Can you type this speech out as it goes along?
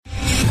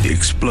The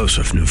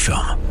explosive new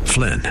film,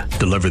 Flynn,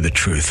 deliver the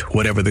truth,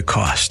 whatever the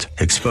cost,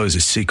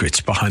 exposes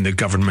secrets behind the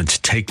government's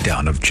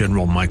takedown of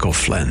General Michael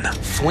Flynn.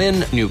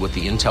 Flynn knew what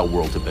the intel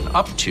world had been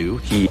up to.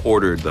 He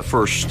ordered the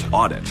first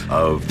audit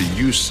of the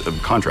use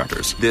of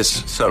contractors.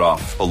 This set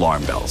off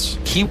alarm bells.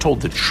 He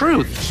told the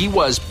truth. He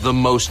was the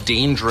most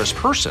dangerous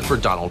person for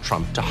Donald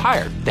Trump to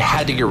hire. They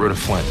had to get rid of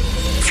Flynn.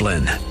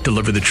 Flynn,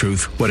 deliver the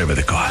truth, whatever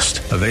the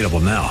cost. Available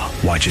now.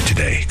 Watch it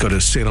today. Go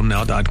to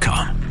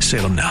salemnow.com.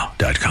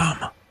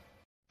 salemnow.com.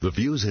 The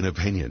views and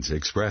opinions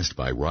expressed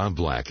by Rob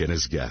Black and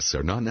his guests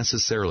are not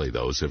necessarily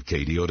those of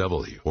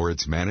KDOW or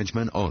its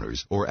management,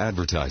 owners, or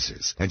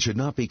advertisers, and should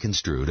not be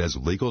construed as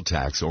legal,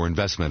 tax, or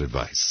investment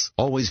advice.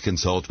 Always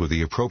consult with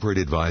the appropriate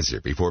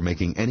advisor before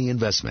making any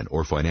investment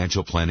or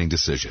financial planning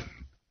decision.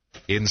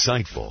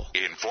 Insightful,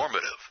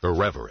 informative,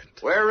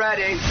 irreverent. We're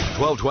ready.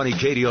 1220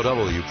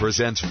 KDOW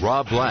presents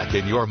Rob Black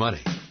and Your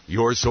Money.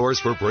 Your source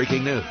for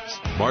breaking news,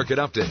 market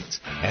updates,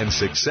 and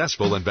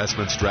successful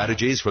investment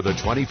strategies for the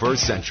 21st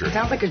century.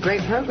 Sounds like a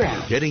great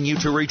program. Getting you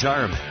to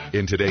retirement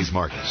in today's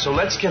market. So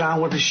let's get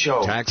on with the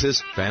show.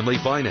 Taxes, family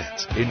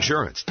finance,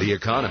 insurance, the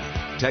economy,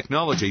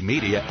 technology,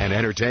 media, and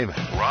entertainment.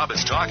 Rob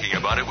is talking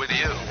about it with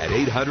you at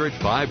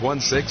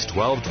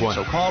 800-516-1220.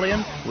 So call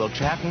in, we'll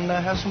chat and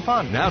have some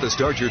fun. Now to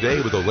start your day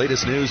with the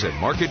latest news and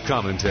market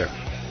commentary.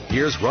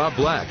 Here's Rob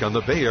Black on the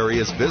Bay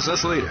Area's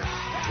business leader,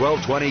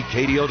 1220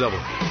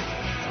 KDOW.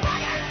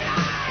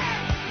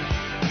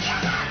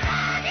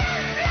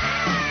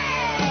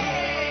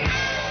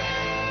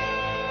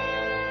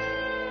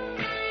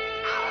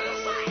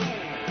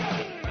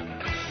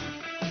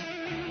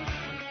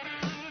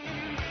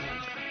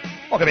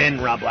 Welcome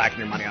in, Rob Black and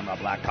Your Money. I'm Rob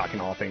Black,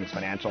 talking all things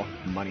financial,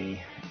 money,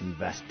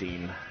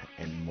 investing,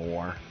 and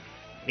more.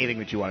 Anything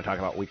that you want to talk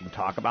about, we can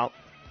talk about.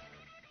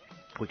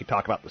 We can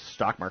talk about the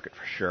stock market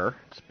for sure.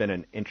 It's been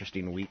an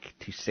interesting week,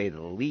 to say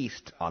the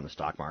least, on the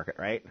stock market,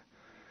 right?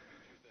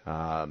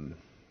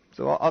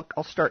 So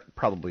I'll start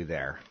probably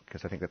there,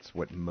 because I think that's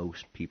what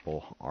most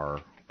people are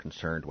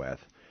concerned with.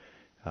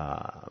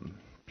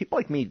 People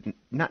like me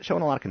not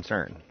showing a lot of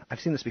concern.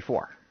 I've seen this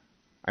before.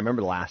 I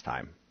remember the last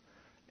time,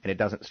 and it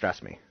doesn't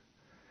stress me.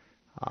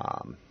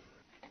 I'll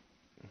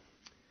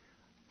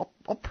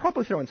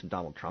probably throw in some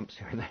Donald Trumps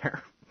here and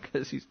there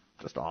because he's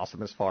just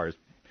awesome as far as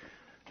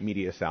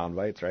media sound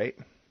bites, right?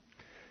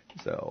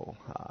 So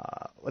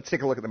let's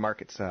take a look at the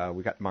markets.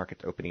 We got the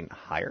markets opening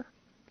higher.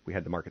 We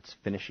had the markets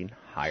finishing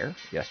higher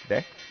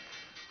yesterday.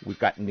 We've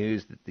got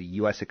news that the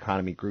U.S.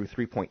 economy grew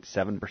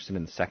 3.7%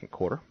 in the second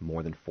quarter,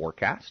 more than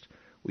forecast.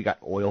 We got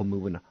oil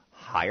moving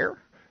higher.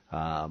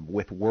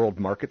 With world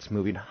markets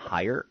moving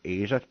higher,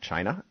 Asia,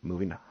 China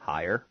moving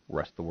higher,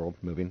 rest of the world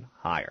moving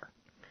higher.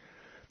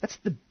 That's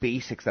the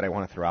basics that I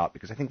want to throw out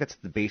because I think that's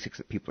the basics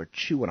that people are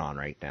chewing on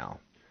right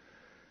now.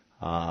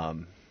 I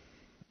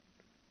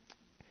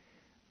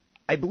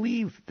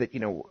believe that,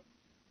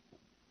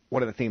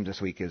 one of the themes this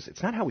week is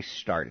it's not how we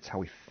start, it's how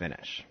we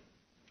finish.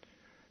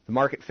 The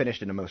market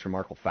finished in a most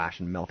remarkable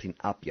fashion, melting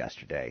up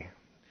yesterday,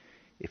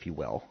 if you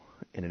will,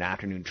 in an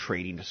afternoon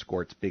trading to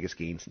score its biggest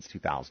gain since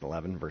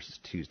 2011 versus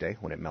Tuesday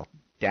when it melted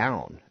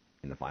down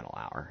in the final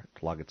hour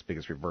to log its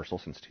biggest reversal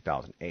since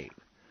 2008.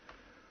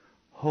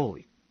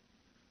 Holy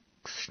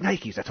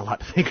shnikes, that's a lot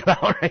to think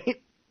about, right?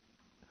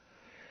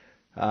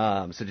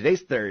 So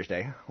today's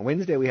Thursday.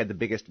 Wednesday we had the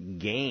biggest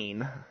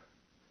gain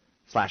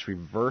 /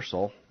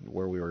 reversal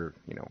where we were,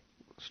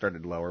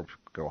 started lower,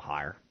 go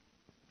higher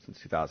since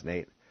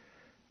 2008.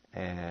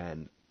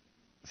 And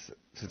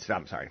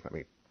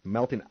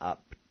melting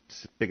up,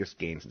 biggest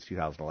gain since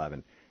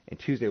 2011, and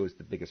Tuesday was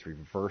the biggest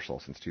reversal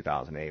since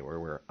 2008, where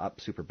we were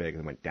up super big and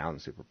then went down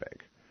super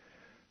big.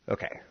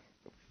 Okay,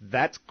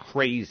 that's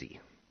crazy.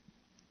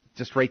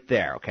 Just right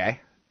there,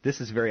 okay? This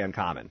is very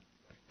uncommon.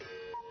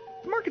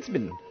 The market's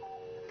been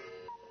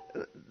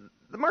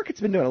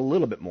doing a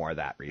little bit more of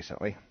that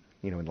recently,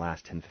 in the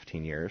last 10,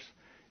 15 years.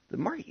 The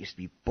market used to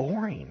be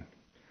boring.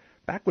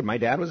 Back when my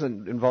dad was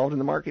involved in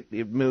the market,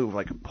 it moved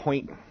like a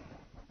point.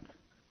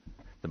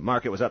 The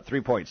market was up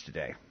 3 points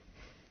today.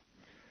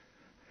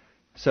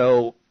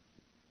 So,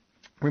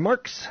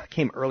 remarks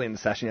came early in the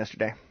session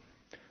yesterday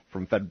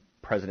from Fed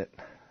President,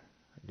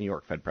 New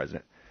York Fed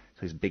President.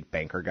 So he's a big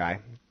banker guy,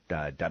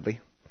 Dudley.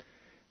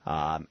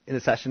 In the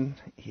session,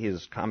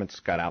 his comments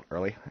got out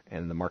early,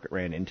 and the market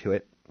ran into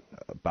it,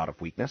 a bout of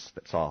weakness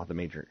that saw the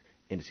major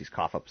indices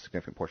cough up a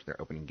significant portion of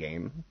their opening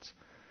gains.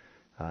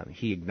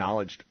 He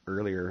acknowledged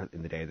earlier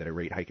in the day that a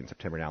rate hike in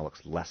September now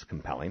looks less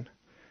compelling.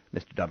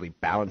 Mr. Dudley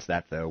balanced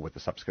that, though, with the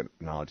subsequent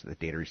knowledge that the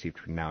data received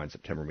between now and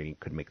September meeting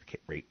could make the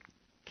rate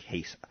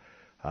case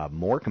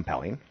more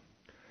compelling.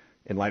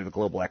 In light of the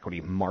global equity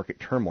market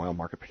turmoil,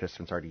 market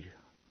participants already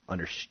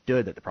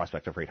understood that the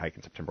prospect of rate hike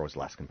in September was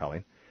less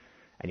compelling,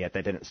 and yet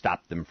that didn't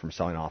stop them from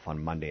selling off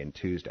on Monday and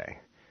Tuesday.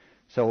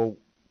 So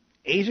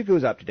Asia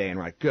goes up today, and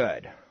we're like,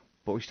 good,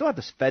 but we still have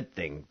this Fed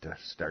thing to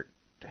start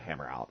to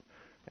hammer out,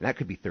 and that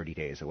could be 30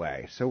 days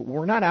away. So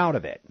we're not out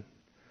of it.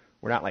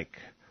 We're not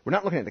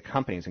looking at the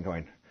companies and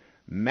going,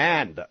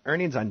 man, the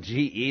earnings on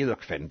GE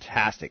look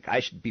fantastic.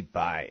 I should be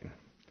buying.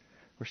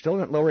 We're still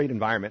in a low-rate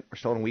environment. We're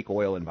still in a weak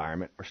oil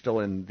environment. We're still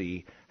in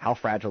the how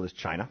fragile is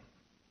China.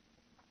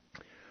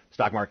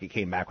 Stock market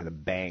came back with a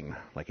bang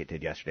like it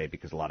did yesterday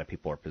because a lot of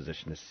people are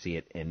positioned to see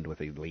it end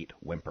with a late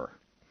whimper.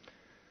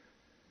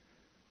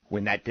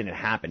 When that didn't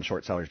happen,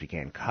 short sellers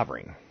began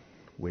covering,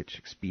 which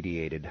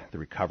expedited the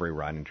recovery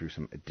run and drew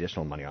some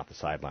additional money off the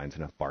sidelines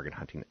in a bargain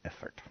hunting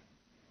effort.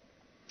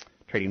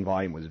 Trading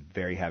volume was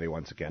very heavy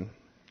once again.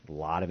 A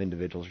lot of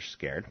individuals are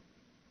scared.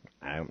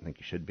 I don't think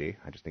you should be.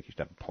 I just think you should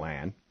have a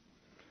plan.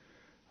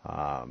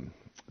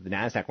 The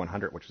NASDAQ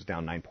 100, which was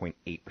down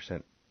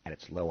 9.8% at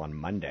its low on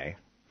Monday,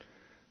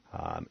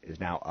 is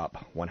now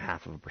up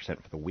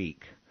 0.5% for the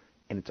week,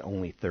 and it's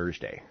only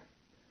Thursday.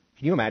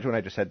 Can you imagine when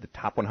I just said the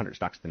top 100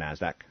 stocks of the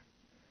NASDAQ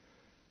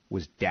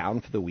was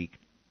down for the week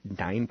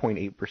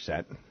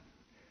 9.8%,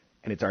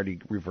 and it's already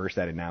reversed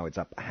that, and now it's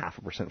up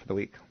 0.5% for the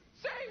week?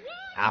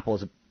 Apple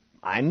is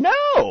I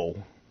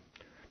know!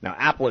 Now,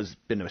 Apple has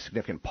been a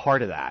significant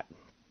part of that.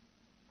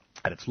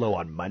 At its low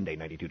on Monday,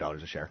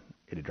 $92 a share.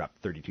 It had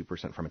dropped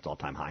 32% from its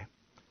all-time high.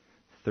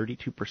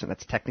 32%,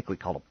 that's technically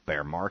called a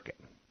bear market.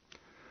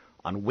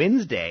 On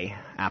Wednesday,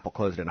 Apple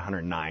closed at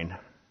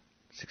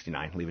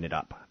 $109.69, leaving it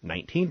up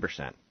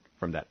 19%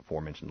 from that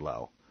aforementioned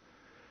low.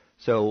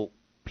 So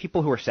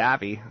people who are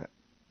savvy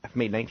have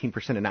made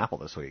 19% in Apple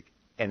this week,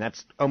 and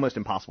that's almost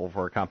impossible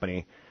for a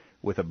company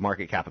with a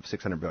market cap of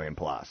 $600 billion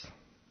plus.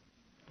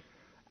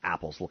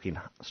 Apple's looking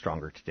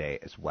stronger today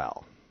as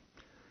well.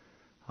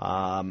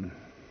 So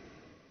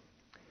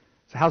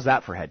how's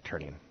that for head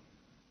turning?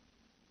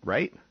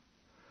 Right?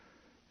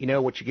 You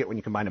know what you get when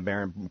you combine a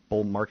bear and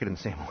bull market in the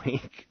same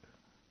week?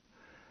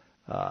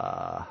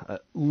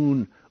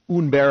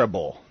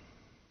 Unbearable.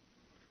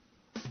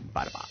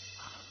 Ba-da-ba.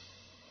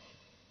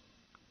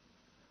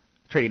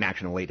 Trading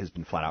action of late has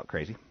been flat out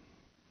crazy.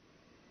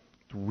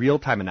 The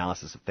real-time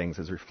analysis of things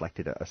has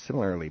reflected a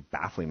similarly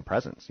baffling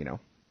presence, you know.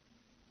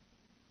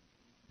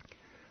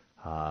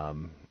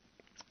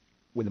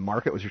 When the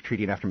market was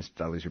retreating after Mr.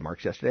 Dudley's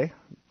remarks yesterday,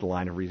 the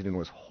line of reasoning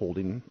was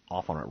holding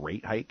off on a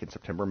rate hike in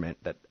September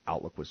meant that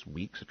outlook was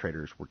weak, so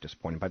traders were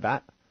disappointed by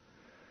that.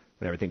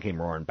 When everything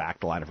came roaring back,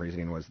 the line of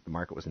reasoning was the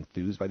market was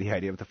enthused by the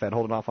idea of the Fed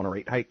holding off on a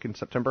rate hike in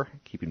September,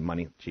 keeping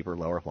money cheaper,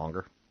 lower,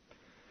 longer.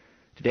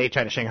 Today,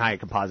 China Shanghai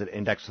Composite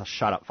Index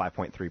shot up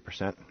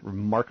 5.3%.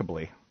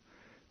 Remarkably,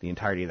 the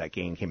entirety of that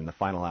gain came in the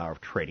final hour of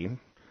trading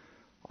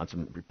on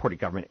some reported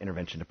government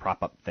intervention to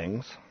prop up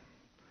things.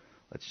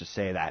 Let's just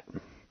say that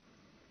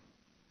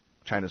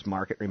China's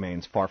market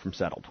remains far from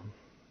settled.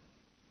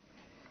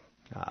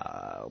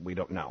 We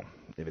don't know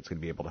if it's going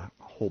to be able to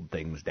hold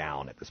things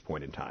down at this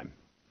point in time.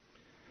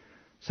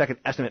 Second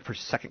estimate for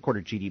second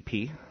quarter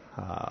GDP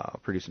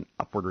produced an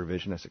upward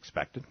revision as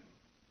expected.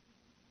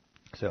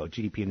 So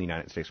GDP in the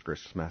United States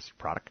gross domestic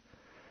product,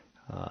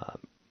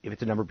 if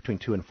it's a number between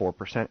 2 and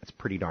 4%, it's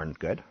pretty darn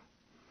good.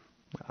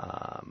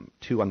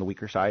 2 on the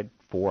weaker side,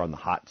 4 on the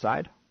hot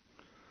side.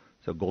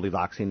 So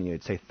Goldilocksian,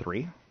 you'd say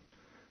 3.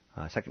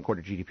 Second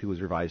quarter GDP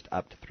was revised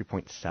up to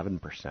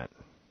 3.7%.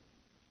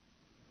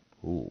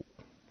 Ooh,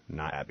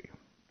 not happy.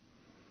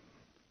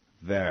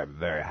 Very,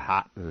 very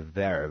hot,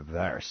 very,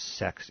 very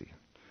sexy.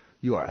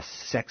 You are a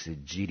sexy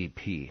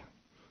GDP.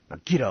 Now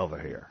get over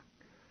here.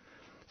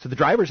 So the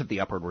drivers of the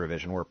upward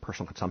revision were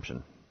personal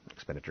consumption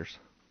expenditures.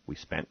 We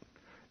spent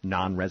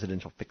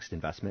non-residential fixed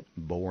investment,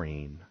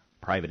 boring.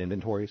 Private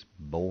inventories,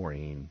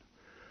 boring.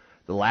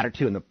 The latter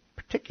two in the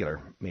particular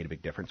made a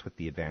big difference with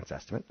the advance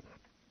estimate.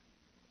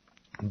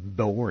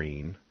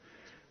 Boring.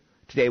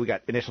 Today we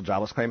got initial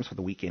jobless claims for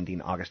the week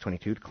ending August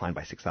 22, declined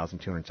by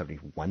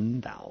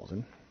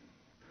 6,271,000.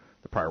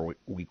 The prior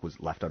week was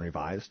left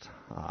unrevised.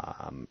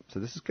 So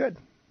this is good.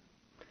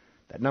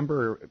 That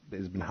number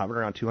has been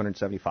hovering around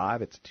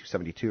 275. It's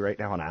 272 right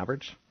now on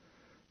average.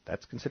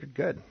 That's considered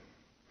good.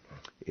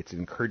 It's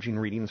encouraging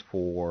readings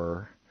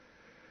for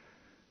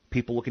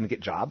people looking to get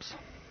jobs.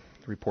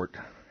 The report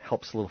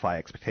helps solidify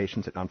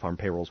expectations that non-farm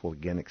payrolls will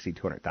again exceed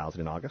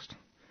 200,000 in August.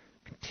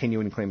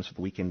 Continuing claims for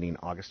the week ending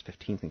August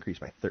 15th increased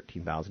by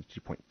 13,000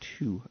 to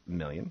 2.2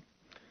 million.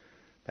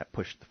 That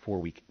pushed the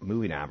 4-week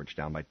moving average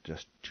down by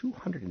just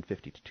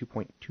 250 to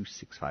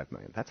 2.265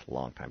 million. That's a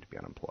long time to be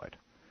unemployed.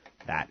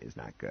 That is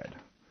not good.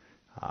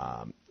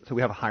 So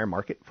we have a higher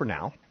market for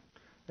now.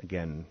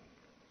 Again,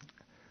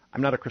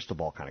 I'm not a crystal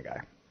ball kind of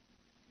guy,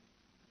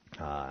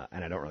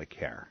 and I don't really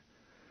care.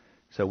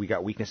 So we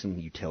got weakness in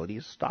the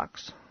utilities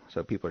stocks.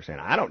 So people are saying,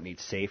 I don't need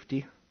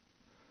safety.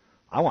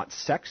 I want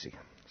sexy.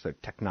 So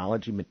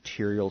technology,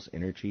 materials,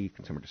 energy,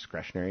 consumer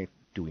discretionary,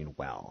 doing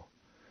well.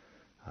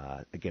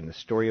 Again, the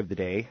story of the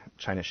day,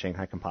 China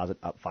Shanghai Composite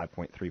up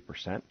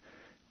 5.3%.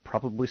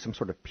 Probably some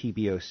sort of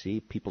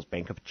PBOC, People's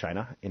Bank of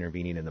China,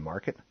 intervening in the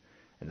market.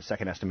 And the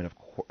second estimate of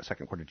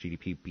second quarter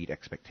GDP beat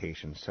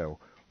expectations. So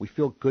we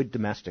feel good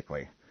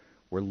domestically.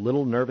 We're a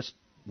little nervous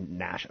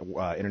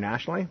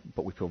internationally,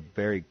 but we feel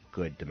very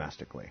good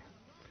domestically.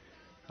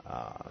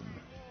 I'm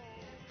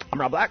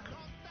Rob Black.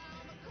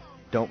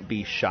 Don't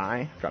be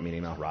shy. Drop me an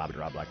email,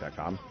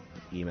 rob@robblack.com.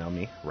 Email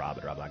me,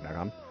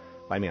 rob@robblack.com.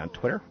 Find me on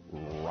Twitter,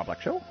 Rob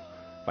Black Show.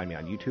 Find me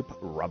on YouTube,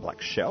 Rob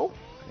Black Show.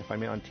 And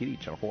find me on TV,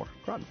 Channel 4,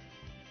 Groton.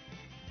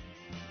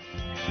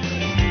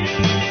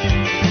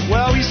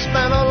 Well, we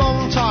spent a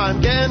long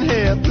time getting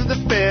here through the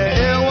fear.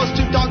 It was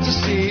too dark to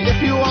see. If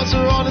you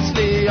answer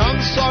honestly, I'm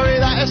sorry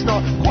that it's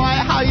not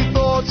quite how you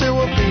thought it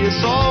would be.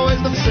 It's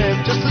always the same,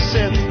 just the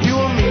same. You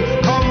and me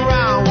come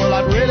round. Well,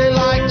 I'd really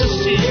like to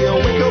see you.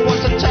 We could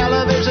watch the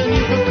television,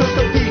 you could cook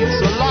a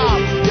pizza.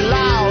 Laugh, you're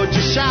loud,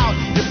 you shout,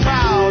 you're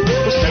proud.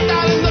 We'll sit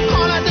down in the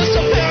corner,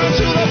 disappear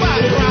into the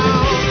background.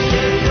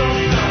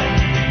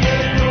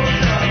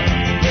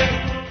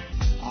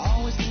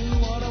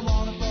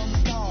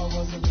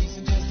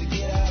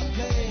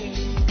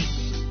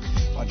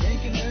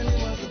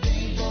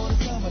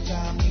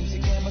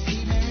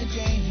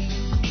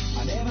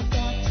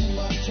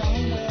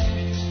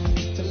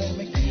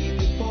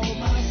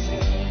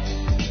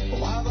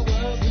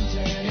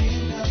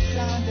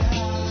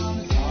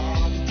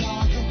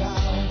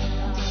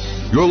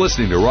 You're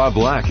listening to Rob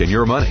Black and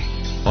Your Money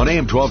on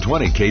AM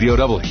 1220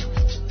 KDOW.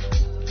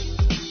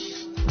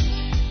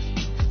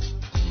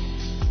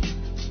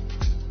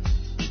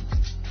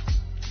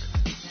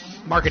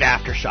 Market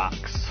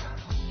aftershocks.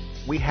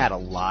 We had a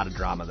lot of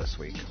drama this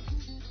week.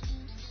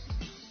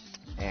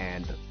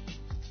 And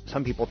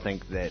some people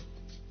think that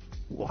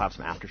we'll have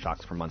some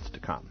aftershocks for months to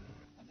come.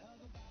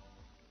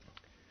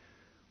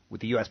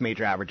 With the U.S.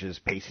 major averages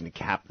pacing to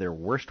cap their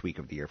worst week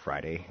of the year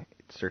Friday,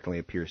 it certainly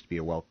appears to be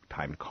a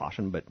well-timed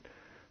caution, but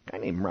a guy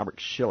named Robert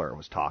Shiller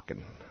was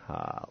talking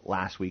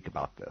last week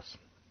about this.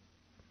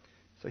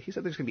 So he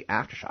said there's going to be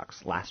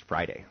aftershocks last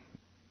Friday,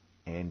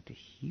 and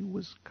he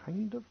was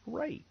kind of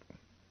right.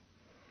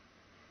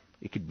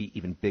 It could be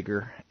even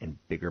bigger and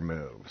bigger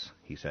moves,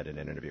 he said in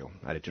an interview.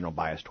 I had a general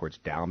bias towards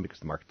down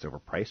because the market's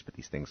overpriced, but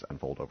these things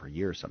unfold over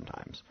years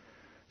sometimes.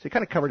 So he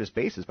kind of covered his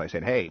bases by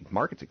saying, hey,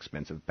 market's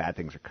expensive, bad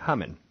things are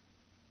coming.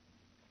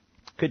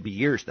 Could be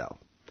years, though.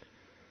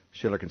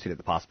 Shiller considered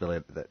the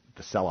possibility that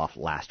the sell-off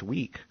last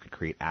week could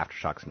create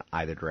aftershocks in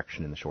either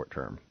direction in the short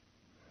term.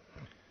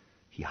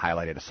 He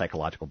highlighted a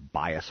psychological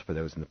bias for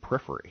those in the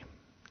periphery.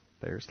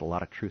 There's a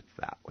lot of truth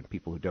to that. When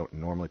people who don't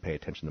normally pay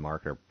attention to the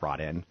market are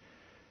brought in,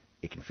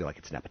 it can feel like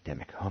it's an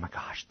epidemic. Oh my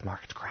gosh, the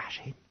market's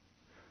crashing.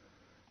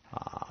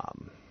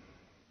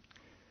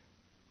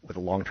 With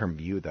a long-term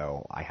view,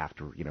 though, I have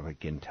to,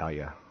 again tell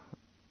you,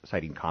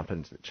 citing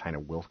confidence that China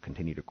will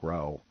continue to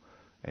grow,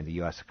 and the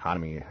U.S.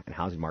 economy and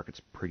housing market's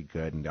pretty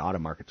good, and the auto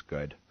market's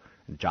good,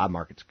 and the job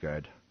market's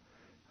good.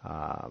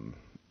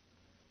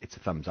 It's a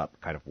thumbs-up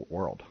kind of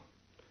world.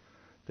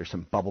 There's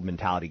some bubble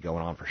mentality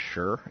going on for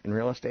sure in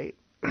real estate.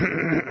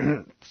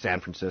 San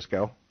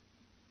Francisco.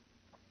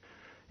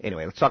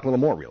 Anyway, let's talk a little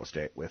more real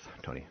estate with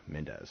Tony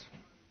Mendez.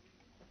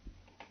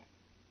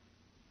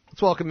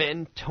 Let's welcome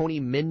in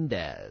Tony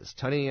Mendez.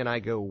 Tony and I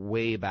go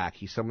way back.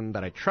 He's someone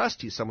that I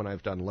trust. He's someone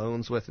I've done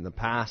loans with in the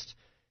past.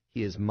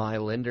 He is my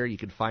lender. You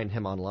can find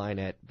him online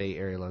at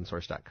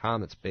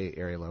BayAreaLoanSource.com. That's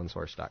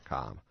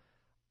BayAreaLoanSource.com.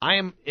 I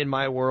am in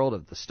my world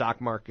of the stock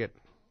market,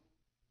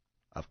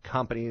 of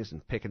companies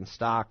and picking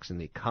stocks and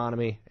the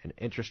economy and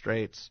interest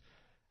rates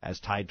as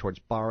tied towards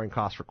borrowing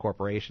costs for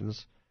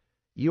corporations.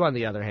 You, on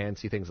the other hand,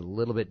 see things a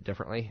little bit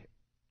differently.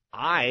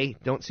 I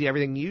don't see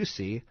everything you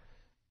see.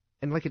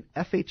 And like an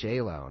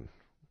FHA loan,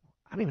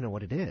 I don't even know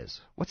what it is.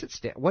 What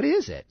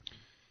is it?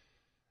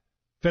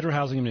 Federal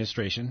Housing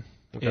Administration.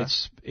 Okay.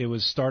 It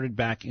was started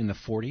back in the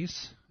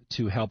 40s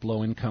to help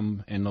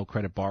low-income and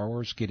low-credit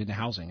borrowers get into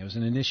housing. It was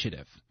an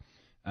initiative,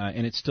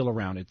 and it's still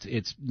around.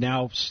 It's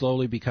now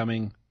slowly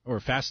becoming, or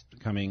fast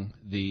becoming,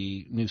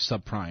 the new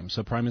subprime.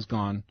 Subprime is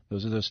gone.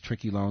 Those are those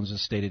tricky loans, the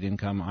stated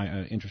income,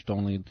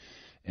 interest-only,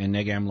 and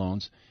neg-am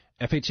loans.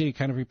 FHA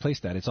kind of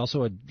replaced that. It's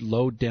also a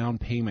low down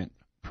payment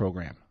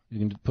program. You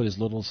can put as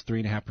little as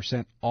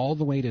 3.5% all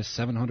the way to a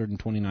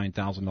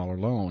 $729,000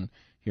 loan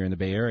here in the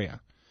Bay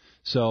Area.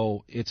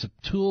 So it's a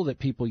tool that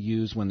people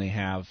use when they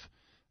have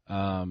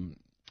a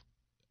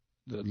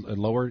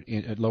lower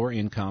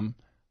income,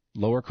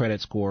 lower credit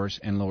scores,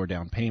 and lower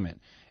down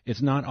payment.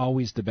 It's not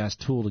always the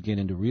best tool to get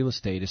into real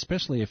estate,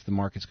 especially if the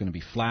market's going to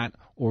be flat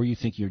or you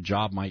think your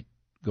job might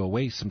go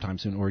away sometime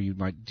soon, or you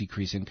might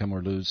decrease income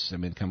or lose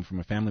some income from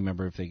a family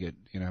member if they get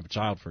have a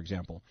child, for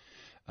example.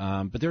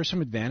 But there are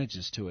some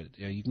advantages to it.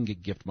 You can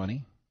get gift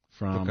money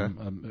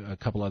from a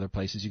couple other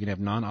places. You can have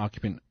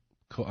non-occupant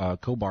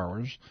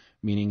co-borrowers,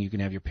 meaning you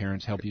can have your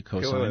parents help you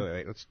co-sign.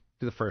 Wait. Let's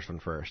do the first one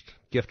first.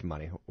 Gift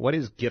money. What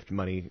is gift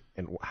money,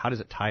 and how does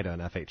it tie to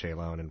an FHA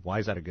loan, and why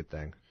is that a good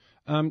thing?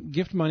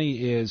 Gift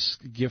money is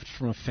gift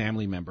from a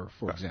family member,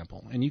 for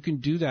example. And you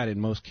can do that in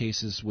most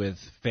cases with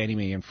Fannie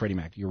Mae and Freddie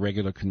Mac, your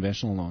regular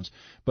conventional loans.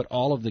 But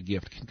all of the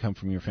gift can come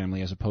from your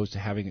family as opposed to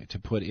having to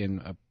put in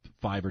a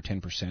 5 or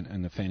 10%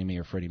 in the Fannie Mae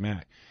or Freddie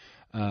Mac.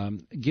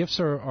 Gifts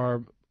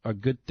are a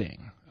good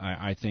thing,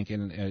 I think,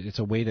 and it's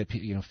a way that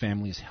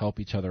families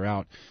help each other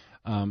out.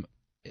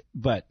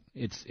 But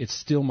it's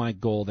still my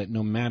goal that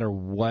no matter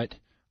what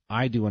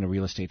I do in a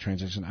real estate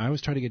transaction, I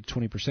always try to get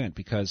 20%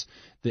 because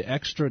the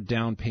extra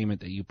down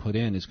payment that you put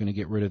in is going to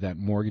get rid of that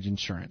mortgage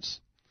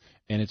insurance.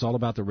 and it's all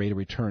about the rate of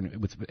return.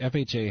 With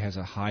FHA has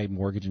a high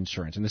mortgage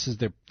insurance, and this is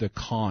the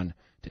con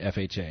to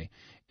FHA.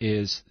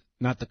 Is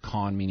not the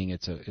con meaning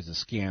it's a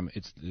scam.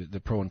 It's the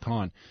pro and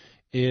con.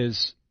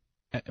 Is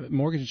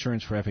mortgage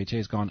insurance for FHA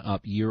has gone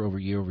up year over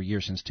year over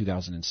year since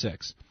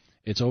 2006.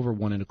 It's over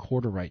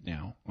 1.25 right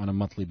now on a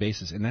monthly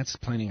basis, and that's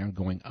planning on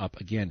going up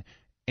again.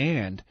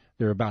 And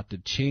they're about to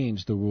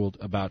change the rule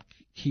about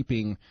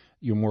keeping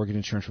your mortgage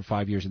insurance for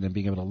 5 years and then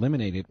being able to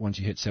eliminate it once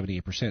you hit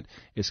 78%.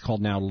 It's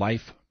called now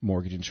life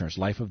mortgage insurance,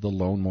 life of the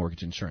loan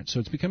mortgage insurance. So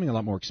it's becoming a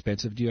lot more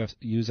expensive to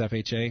use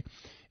FHA.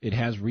 It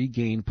has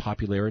regained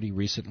popularity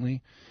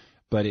recently,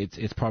 but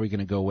it's probably going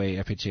to go away.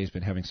 FHA has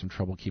been having some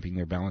trouble keeping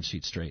their balance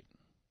sheet straight.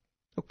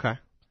 Okay.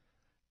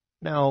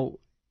 Now,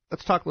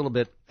 let's talk a little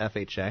bit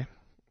FHA.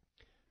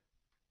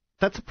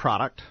 That's a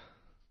product.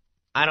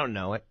 I don't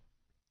know it.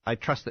 I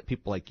trust that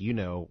people like you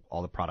know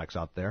all the products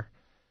out there.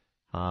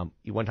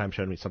 You one time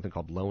showed me something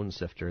called Loan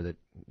Sifter that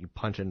you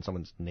punch in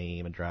someone's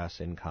name, address,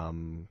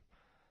 income,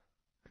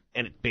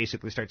 and it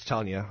basically starts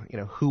telling you,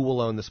 who will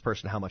loan this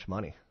person how much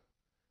money.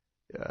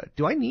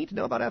 Do I need to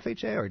know about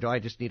FHA, or do I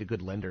just need a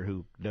good lender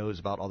who knows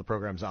about all the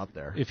programs out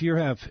there? If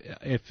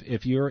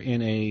you're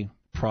in a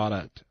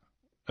product,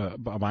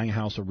 buying a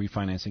house or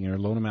refinancing, and your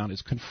loan amount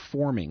is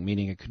conforming,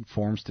 meaning it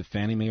conforms to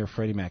Fannie Mae or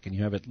Freddie Mac, and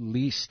you have at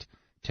least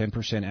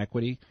 10%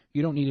 equity,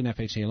 you don't need an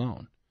FHA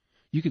loan.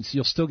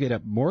 You'll still get a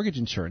mortgage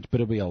insurance,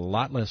 but it'll be a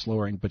lot less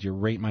lowering, but your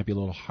rate might be a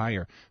little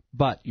higher.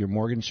 But your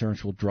mortgage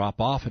insurance will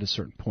drop off at a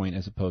certain point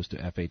as opposed to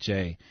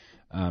FHA.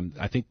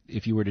 I think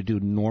if you were to do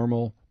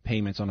normal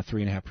payments on a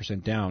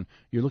 3.5% down,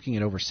 you're looking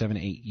at over 7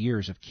 to 8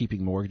 years of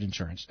keeping mortgage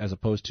insurance, as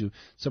opposed to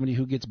somebody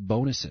who gets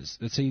bonuses.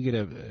 Let's say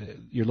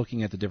you're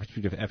looking at the difference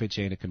between an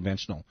FHA and a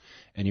conventional,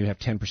 and you have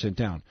 10%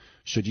 down.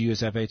 Should you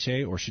use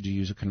FHA or should you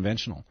use a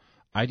conventional?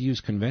 I'd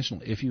use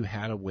conventional if you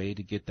had a way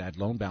to get that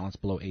loan balance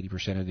below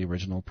 80% of the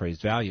original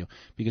appraised value,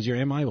 because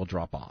your MI will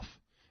drop off.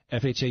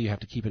 FHA, you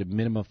have to keep it a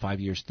minimum of 5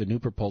 years. The new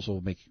proposal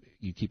will make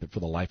you keep it for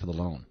the life of the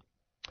loan.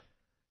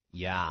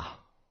 Yeah.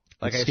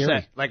 Like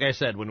I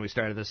said when we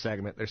started this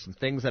segment, there's some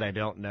things that I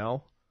don't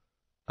know.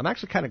 I'm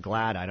actually kind of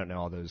glad I don't know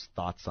all those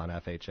thoughts on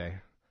FHA.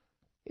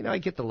 I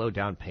get the low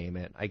down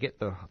payment. I get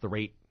the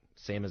rate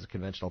same as a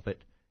conventional, but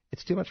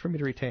it's too much for me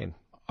to retain.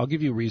 I'll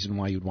give you a reason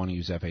why you'd want to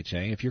use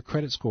FHA. If your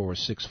credit score was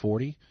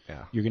 640,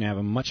 you're going to have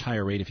a much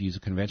higher rate if you use a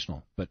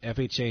conventional. But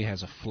FHA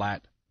has a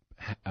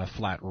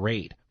flat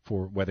rate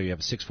for whether you have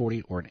a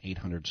 640 or an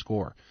 800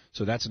 score.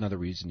 So that's another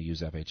reason to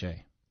use FHA.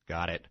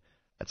 Got it.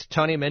 That's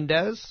Tony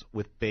Mendez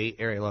with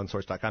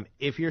BayAreaLoanSource.com.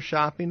 If you're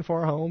shopping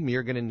for a home,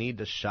 you're going to need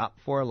to shop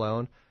for a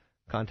loan.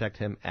 Contact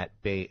him at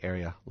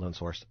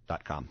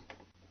BayAreaLoanSource.com.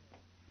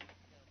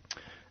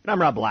 And I'm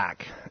Rob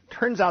Black.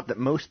 Turns out that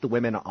most of the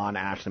women on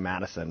Ashley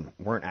Madison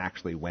weren't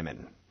actually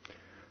women.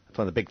 That's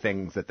one of the big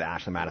things that the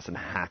Ashley Madison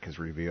hack has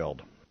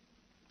revealed.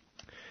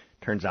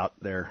 Turns out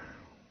there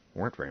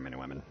weren't very many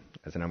women,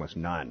 as in almost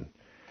none.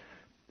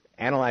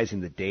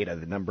 Analyzing the data,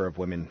 the number of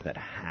women that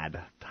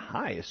had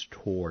ties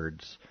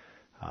towards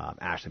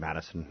Ashley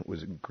Madison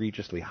was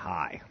egregiously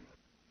high.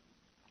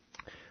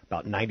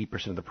 About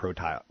 90% of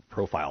the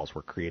profiles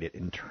were created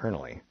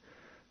internally,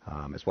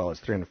 as well as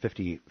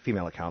 350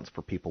 female accounts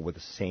for people with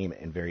the same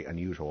and very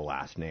unusual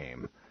last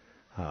name,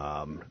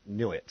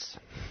 Newitz.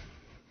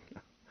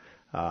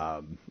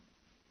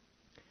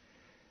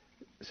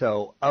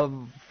 So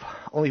of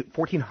only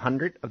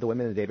 1,400 of the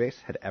women in the database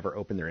had ever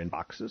opened their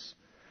inboxes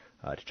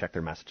to check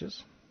their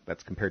messages.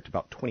 That's compared to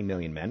about 20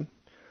 million men.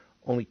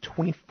 Only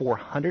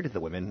 2,400 of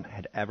the women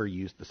had ever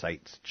used the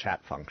site's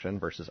chat function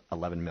versus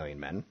 11 million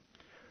men.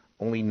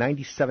 Only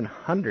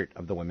 9,700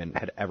 of the women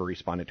had ever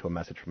responded to a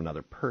message from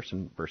another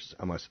person versus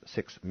almost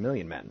 6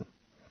 million men.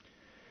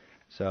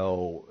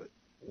 So,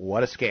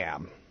 what a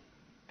scam.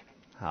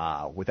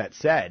 With that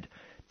said,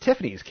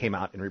 Tiffany's came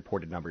out and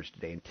reported numbers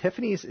today, and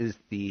Tiffany's is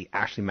the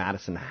Ashley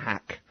Madison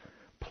hack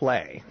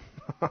play.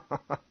 A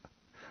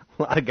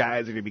lot of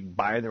guys are going to be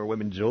buying their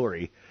women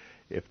jewelry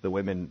if the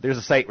women... There's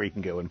a site where you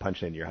can go and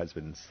punch in your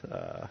husband's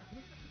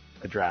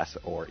address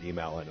or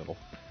email, and it'll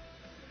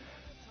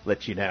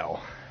let you know.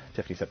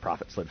 Tiffany said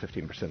profits slid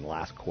 15% in the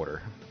last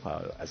quarter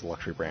as the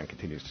luxury brand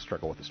continues to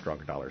struggle with the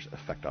stronger dollar's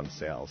effect on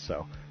sales.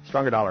 So,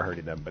 stronger dollar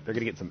hurting them, but they're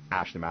going to get some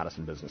Ashley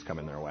Madison business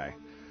coming their way.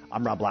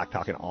 I'm Rob Black,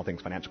 talking all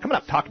things financial. Coming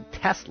up, talking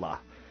Tesla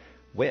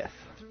with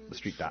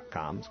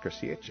TheStreet.com's Chris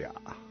Ciaccia.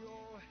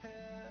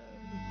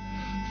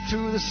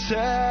 Through the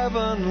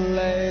 7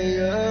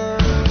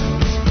 layers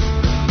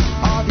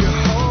of your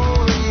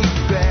holy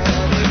bed.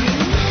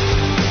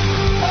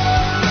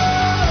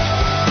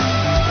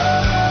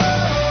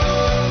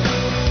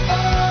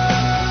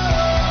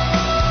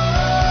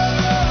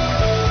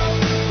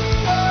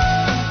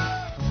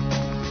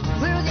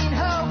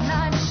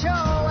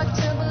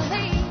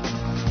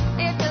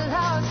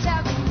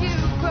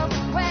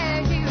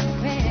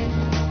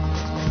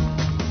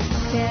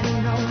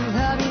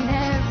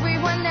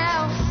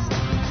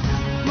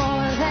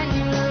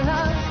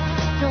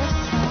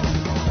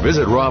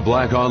 Visit Rob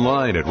Black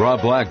online at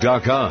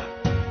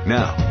robblack.com.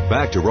 Now,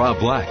 back to Rob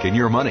Black and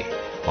Your Money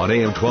on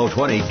AM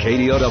 1220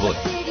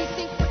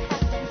 KDOW.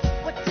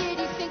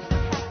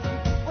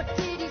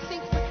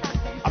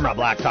 I'm Rob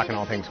Black, talking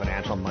all things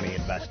financial, money,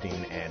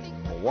 investing,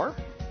 and more.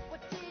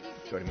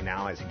 Joining me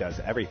now, as he does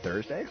every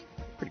Thursday,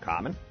 pretty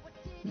common.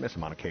 Miss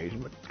him on occasion,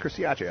 but it's Chris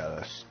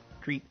Ciaccia,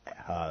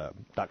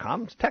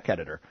 Street.com, tech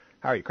editor.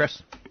 How are you,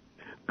 Chris?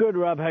 Good,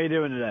 Rob. How you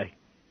doing today?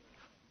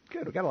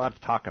 Good. We've got a lot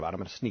to talk about. I'm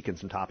going to sneak in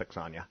some topics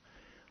on you.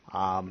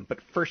 But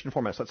first and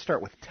foremost, let's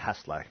start with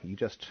Tesla. You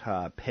just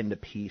penned a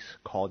piece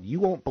called "You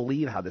Won't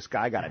Believe How This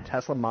Guy Got a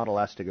Tesla Model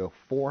S to Go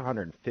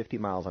 450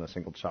 Miles on a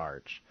Single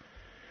Charge."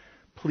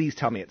 Please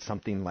tell me it's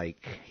something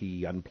like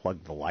he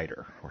unplugged the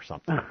lighter or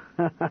something.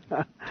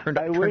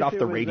 turned off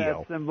the radio.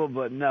 That simple,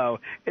 but no.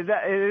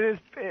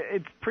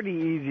 It's pretty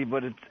easy,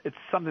 but it's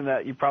something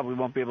that you probably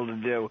won't be able to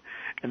do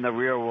in the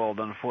real world,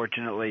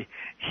 unfortunately.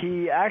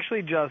 He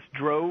actually just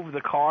drove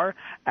the car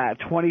at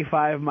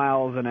 25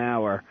 miles an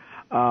hour,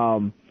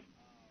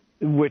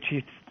 which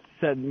he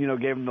said,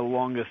 gave him the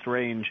longest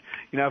range.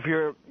 If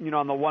you're,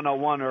 on the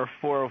 101 or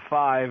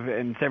 405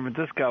 in San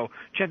Francisco,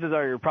 chances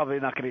are you're probably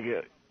not going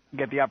to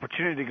get the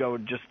opportunity to go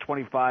just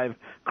 25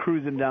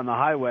 cruising down the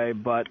highway.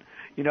 But,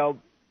 he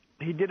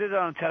did it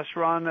on a test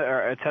run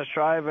or a test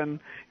drive, and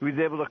he was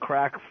able to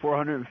crack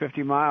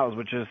 450 miles,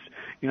 which is,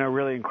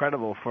 really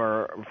incredible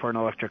for an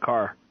electric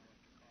car.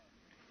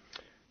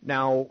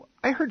 Now,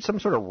 I heard some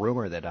sort of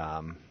rumor that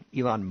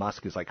Elon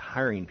Musk is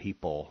hiring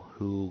people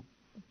who,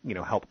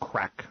 help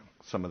crack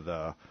some of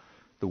the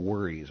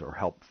worries or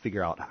help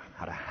figure out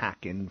how to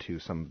hack into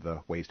some of the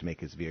ways to make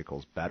his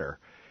vehicles better.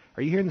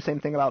 Are you hearing the same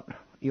thing about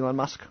Elon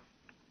Musk?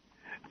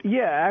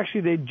 Yeah,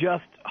 actually, they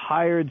just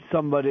hired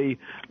somebody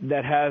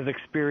that has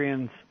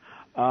experience,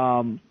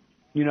 helping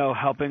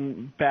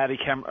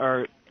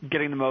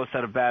getting the most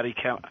out of battery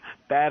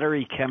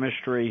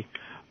chemistry,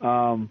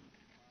 within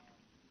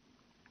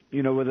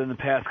the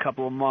past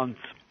couple of months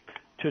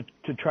to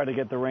try to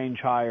get the range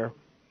higher.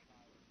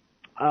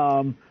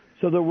 So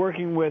they're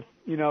working with,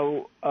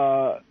 their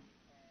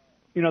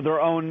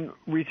own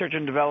research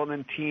and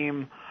development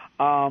team.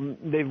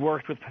 They've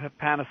worked with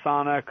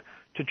Panasonic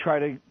to try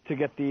to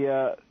get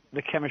the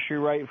chemistry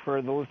right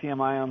for the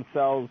lithium-ion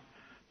cells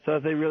so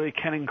that they really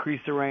can increase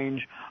the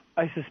range.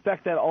 I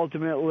suspect that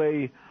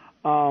ultimately,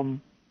 we'll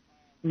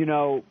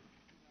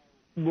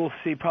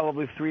see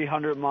probably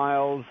 300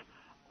 miles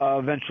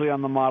eventually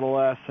on the Model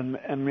S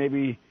and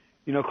maybe,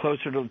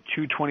 closer to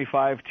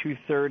 225,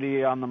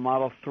 230 on the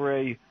Model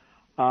 3,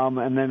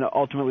 and then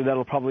ultimately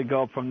that'll probably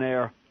go up from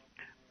there.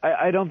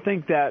 I don't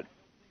think that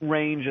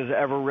range is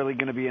ever really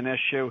going to be an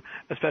issue,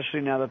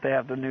 especially now that they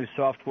have the new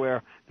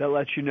software that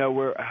lets you know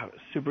where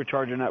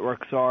supercharger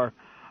networks are,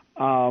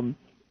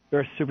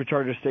 their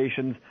supercharger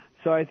stations.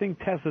 So I think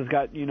Tesla's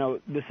got,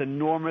 this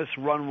enormous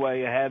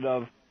runway ahead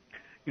of,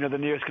 the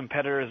nearest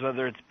competitors,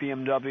 whether it's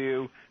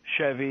BMW,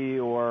 Chevy,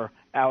 or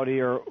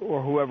Audi, or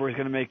whoever is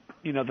going to make,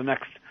 the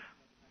next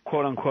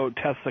quote-unquote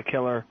Tesla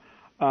killer.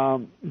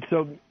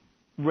 So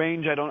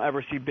range I don't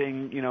ever see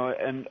being,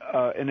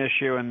 an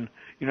issue, and,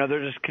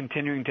 they're just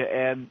continuing to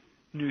add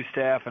new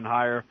staff and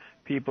hire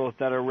people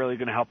that are really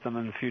going to help them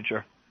in the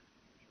future.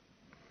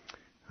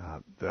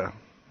 The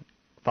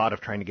thought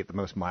of trying to get the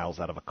most miles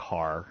out of a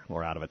car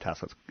or out of a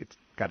Tesla, it's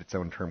got its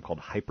own term called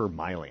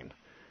hypermiling.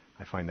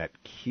 I find that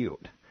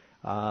cute.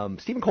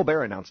 Stephen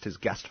Colbert announced his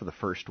guest for the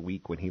first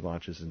week when he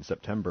launches in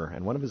September,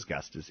 and one of his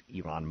guests is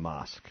Elon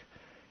Musk.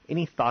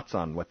 Any thoughts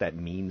on what that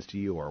means to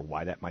you or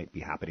why that might be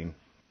happening?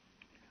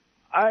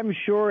 I'm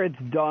sure it's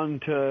done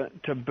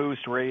to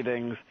boost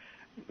ratings.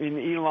 I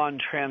mean, Elon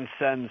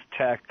transcends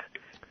tech.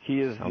 He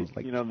is,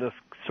 this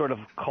sort of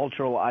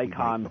cultural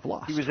icon.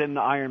 He was in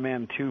Iron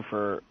Man 2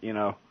 for,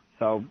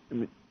 so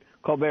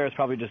Colbert is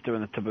probably just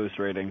doing it to boost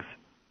ratings.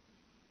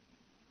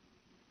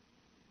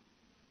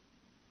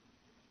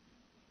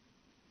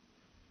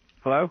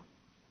 Hello?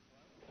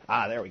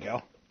 There we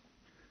go.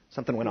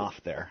 Something went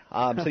off there.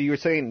 So you were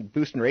saying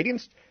boosting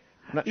ratings?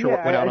 I'm not sure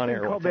what went out on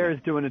air. Colbert is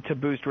doing it to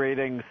boost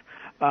ratings.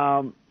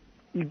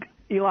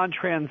 Elon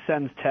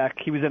transcends tech.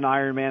 He was in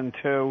Iron Man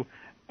 2.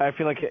 I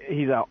feel like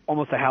he's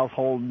almost a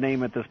household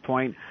name at this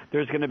point.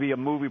 There's going to be a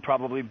movie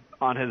probably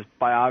on his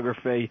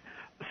biography.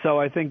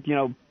 So I think,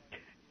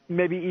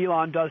 maybe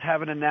Elon does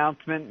have an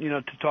announcement,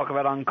 to talk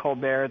about on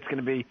Colbert. It's going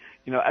to be,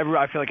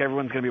 I feel like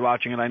everyone's going to be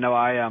watching it. I know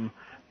I am.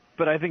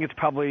 But I think it's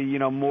probably,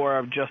 more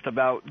of just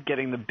about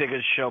getting the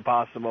biggest show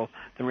possible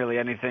than really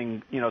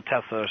anything,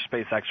 Tesla or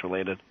SpaceX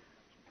related.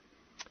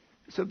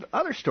 So the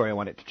other story I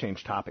wanted to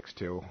change topics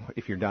to,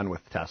 if you're done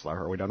with Tesla.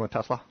 Are we done with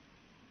Tesla?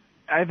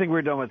 I think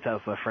we're done with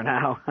Tesla for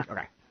now.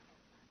 Okay.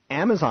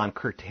 Amazon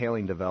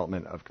curtailing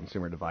development of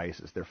consumer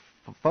devices. Their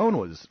phone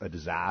was a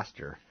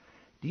disaster.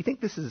 Do you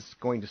think this is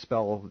going to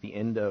spell the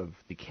end of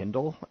the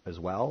Kindle as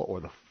well, or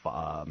the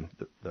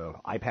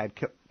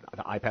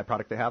iPad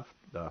product they have,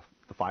 the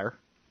Fire?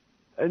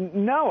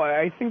 No,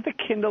 I think the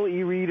Kindle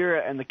e-reader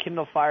and the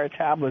Kindle Fire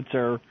tablets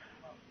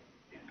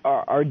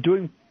are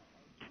doing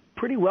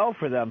pretty well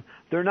for them.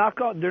 They're not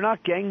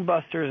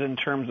gangbusters in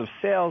terms of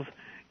sales,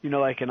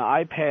 like an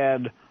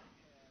iPad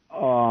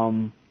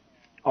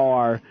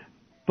are.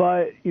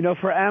 But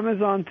for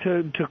Amazon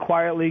to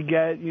quietly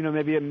get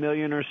maybe 1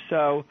 million or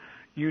so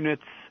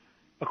units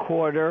a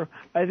quarter.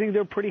 I think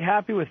they're pretty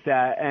happy with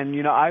that. And,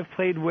 you know, I've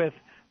played with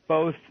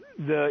both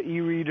the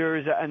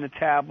e-readers and the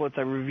tablets.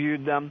 I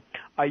reviewed them.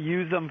 I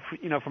use them,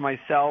 for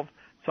myself.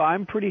 So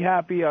I'm pretty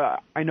happy.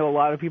 I know a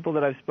lot of people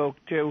that I've spoke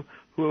to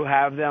who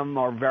have them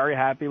are very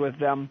happy with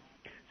them.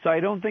 So I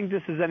don't think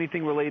this is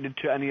anything related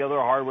to any other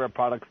hardware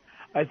products.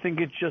 I think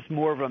it's just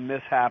more of a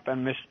mishap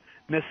and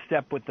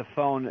misstep with the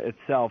phone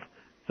itself.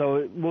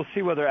 So we'll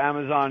see whether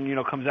Amazon,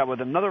 comes out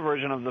with another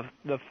version of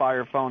the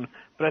Fire phone,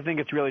 but I think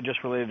it's really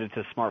just related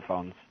to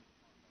smartphones.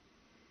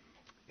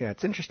 Yeah,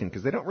 it's interesting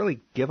because they don't really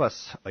give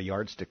us a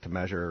yardstick to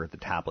measure the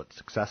tablet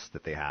success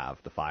that they have,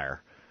 the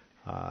Fire.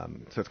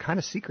 So it's kind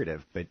of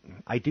secretive, but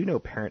I do know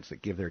parents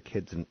that give their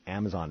kids an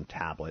Amazon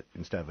tablet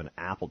instead of an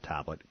Apple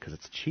tablet because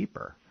it's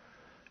cheaper.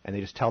 And they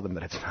just tell them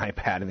that it's an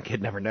iPad, and the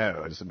kid never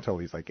knows until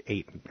he's like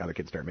 8, and other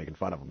kids start making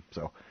fun of him.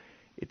 So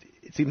it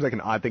seems like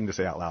an odd thing to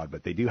say out loud,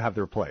 but they do have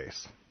their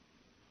place.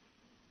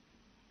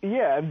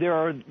 Yeah, there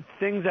are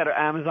things that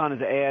Amazon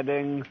is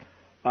adding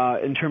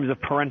in terms of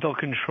parental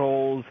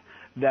controls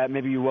that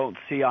maybe you won't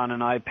see on an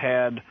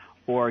iPad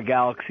or a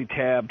Galaxy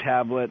Tab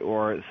tablet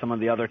or some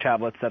of the other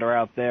tablets that are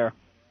out there.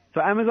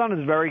 So Amazon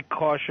is very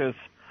cautious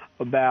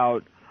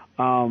about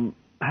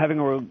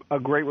having a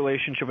great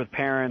relationship with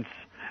parents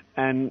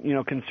and,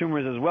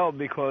 consumers as well,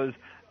 because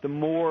the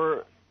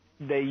more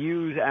they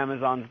use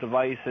Amazon's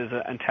devices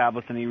and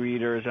tablets and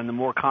e-readers and the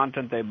more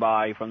content they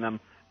buy from them,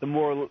 the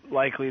more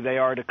likely they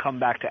are to come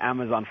back to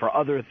Amazon for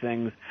other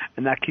things,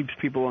 and that keeps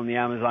people in the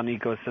Amazon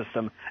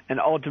ecosystem. And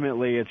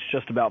ultimately, it's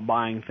just about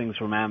buying things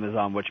from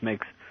Amazon, which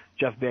makes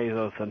Jeff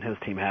Bezos and his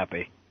team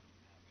happy.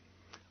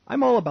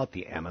 I'm all about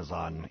the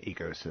Amazon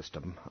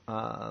ecosystem.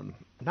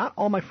 Not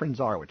all my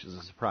friends are, which is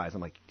a surprise. I'm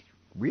like,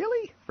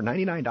 really? For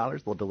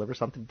 $99, they'll deliver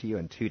something to you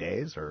in 2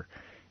 days, or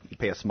you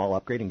pay a small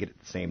upgrade and get it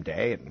the same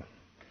day? And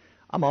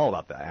I'm all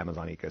about the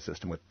Amazon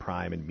ecosystem with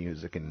Prime and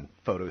music and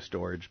photo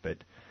storage, but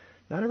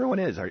not everyone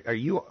is. Are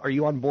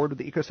you on board with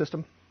the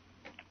ecosystem?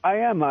 I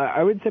am.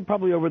 I would say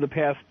probably over the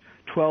past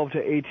 12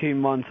 to 18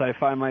 months, I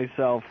find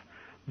myself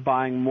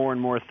buying more and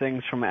more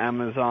things from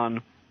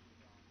Amazon,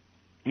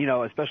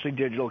 especially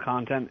digital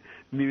content,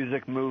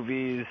 music,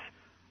 movies.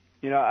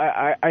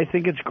 I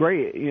think it's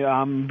great.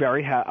 I'm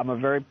a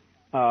very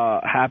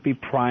happy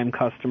Prime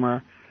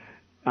customer.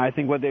 I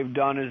think what they've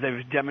done is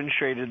they've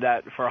demonstrated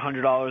that for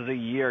 $100 a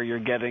year, you're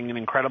getting an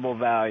incredible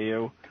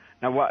value.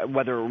 Now,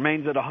 whether it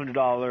remains at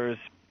 $100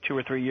 2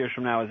 or 3 years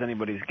from now is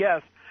anybody's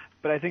guess,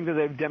 but I think that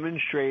they've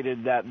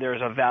demonstrated that there's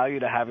a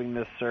value to having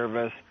this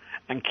service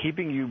and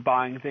keeping you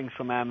buying things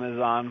from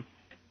Amazon.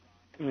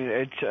 I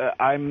mean,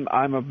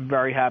 I'm a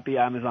very happy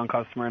Amazon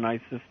customer, and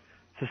I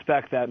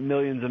suspect that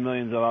millions and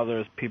millions of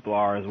other people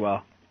are as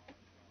well.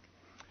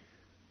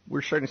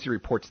 We're starting to see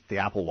reports that the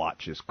Apple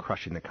Watch is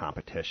crushing the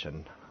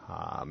competition.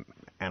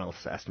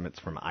 Analyst estimates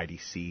from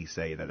IDC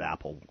say that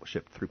Apple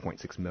shipped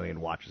 3.6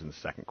 million watches in the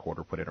second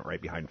quarter, putting it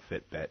right behind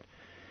Fitbit.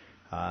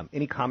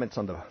 Any comments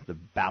on the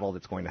battle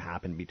that's going to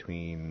happen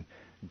between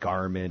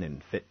Garmin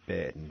and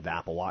Fitbit and the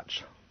Apple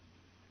Watch?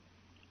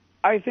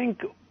 I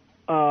think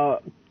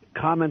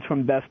comments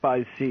from Best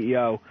Buy's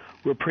CEO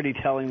were pretty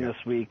telling this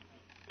week.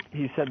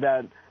 He said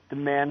that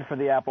demand for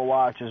the Apple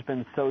Watch has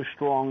been so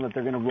strong that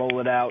they're going to roll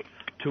it out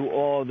to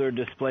all their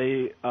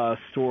display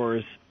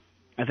stores.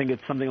 I think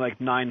it's something like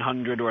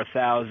 900 or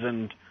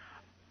 1,000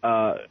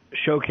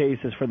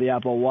 showcases for the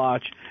Apple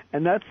Watch.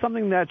 And that's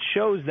something that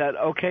shows that,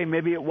 okay,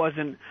 maybe it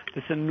wasn't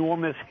this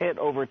enormous hit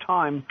over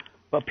time,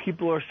 but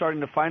people are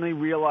starting to finally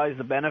realize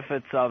the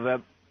benefits of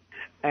it.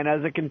 And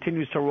as it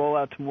continues to roll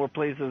out to more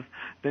places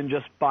than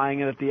just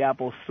buying it at the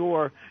Apple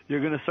store, you're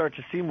going to start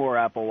to see more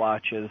Apple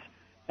Watches.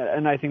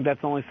 And I think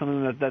that's only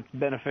something that's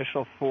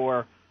beneficial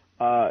for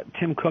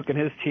Tim Cook and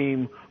his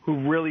team,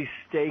 who really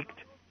staked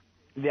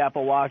the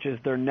Apple Watch as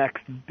their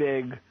next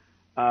big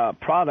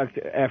product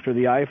after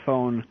the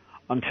iPhone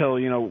until,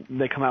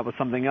 they come out with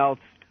something else.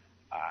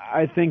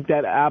 I think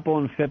that Apple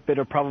and Fitbit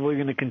are probably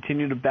going to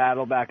continue to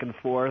battle back and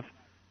forth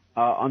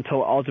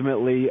until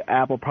ultimately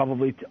Apple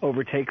probably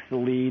overtakes the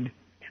lead.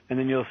 And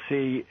then you'll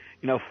see,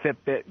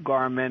 Fitbit,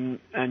 Garmin,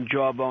 and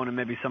Jawbone, and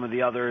maybe some of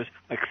the others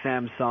like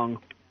Samsung,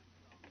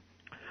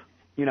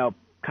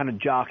 kind of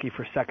jockey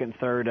for second,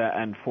 third,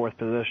 and fourth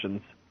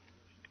positions.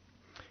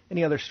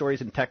 Any other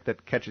stories in tech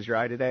that catches your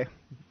eye today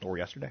or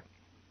yesterday?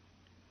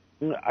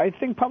 I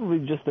think probably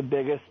just the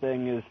biggest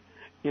thing is,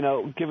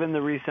 given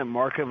the recent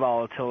market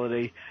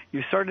volatility,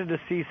 you started to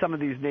see some of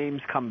these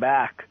names come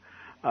back.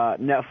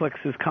 Netflix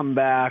has come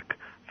back,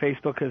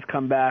 Facebook has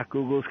come back,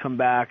 Google's come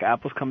back,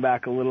 Apple's come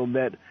back a little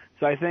bit.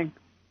 So I think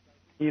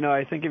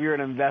if you're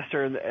an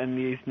investor in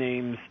these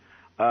names,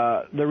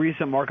 the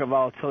recent market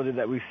volatility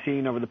that we've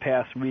seen over the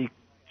past week,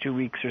 2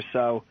 weeks or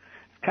so,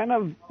 kind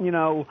of, I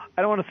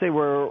don't want to say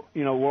we're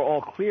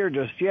all clear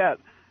just yet,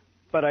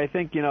 but I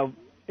think,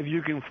 if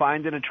you can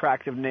find an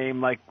attractive name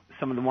like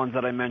some of the ones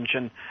that I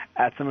mentioned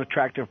at some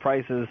attractive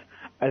prices,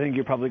 I think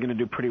you're probably going to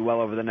do pretty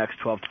well over the next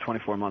 12 to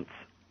 24 months.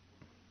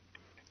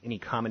 Any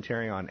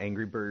commentary on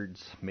Angry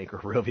Birds maker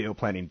Rovio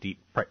planning deep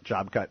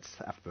job cuts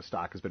after the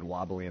stock has been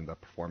wobbly and the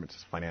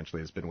performance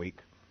financially has been weak?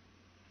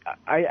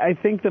 I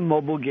think the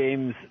mobile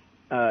games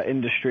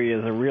industry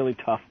is a really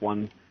tough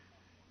one.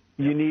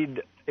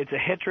 It's a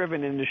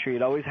hit-driven industry.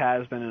 It always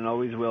has been and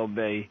always will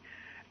be.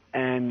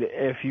 And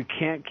if you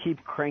can't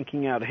keep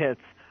cranking out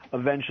hits,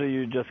 eventually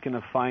you're just going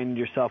to find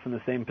yourself in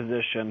the same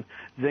position.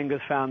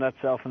 Zynga's found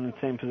itself in the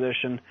same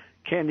position.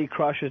 Candy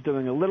Crush is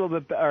doing a little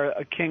bit better.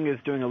 King is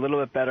doing a little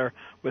bit better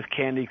with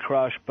Candy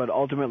Crush, but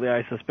ultimately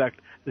I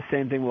suspect the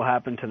same thing will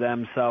happen to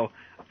them. So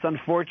it's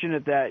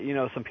unfortunate that,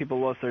 some people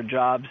lost their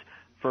jobs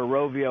for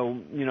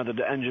Rovio,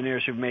 the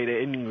engineers who've made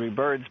Angry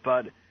Birds,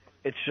 but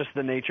it's just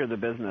the nature of the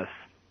business.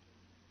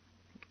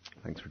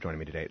 Thanks for joining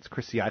me today. It's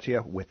Chris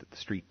Ciaccia with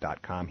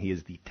TheStreet.com. He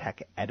is the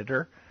tech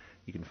editor.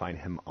 You can find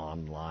him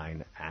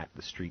online at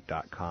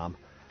TheStreet.com.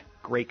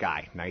 Great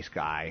guy, nice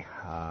guy.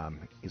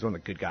 He's one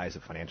of the good guys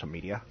of financial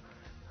media.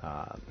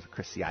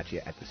 Chris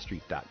Ciaccia at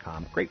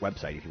TheStreet.com. Great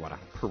website if you want to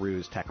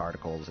peruse tech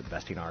articles,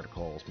 investing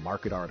articles,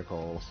 market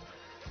articles,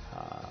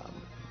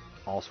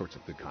 all sorts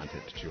of good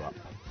content to chew up.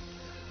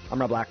 I'm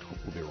Rob Black.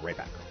 We'll be right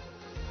back.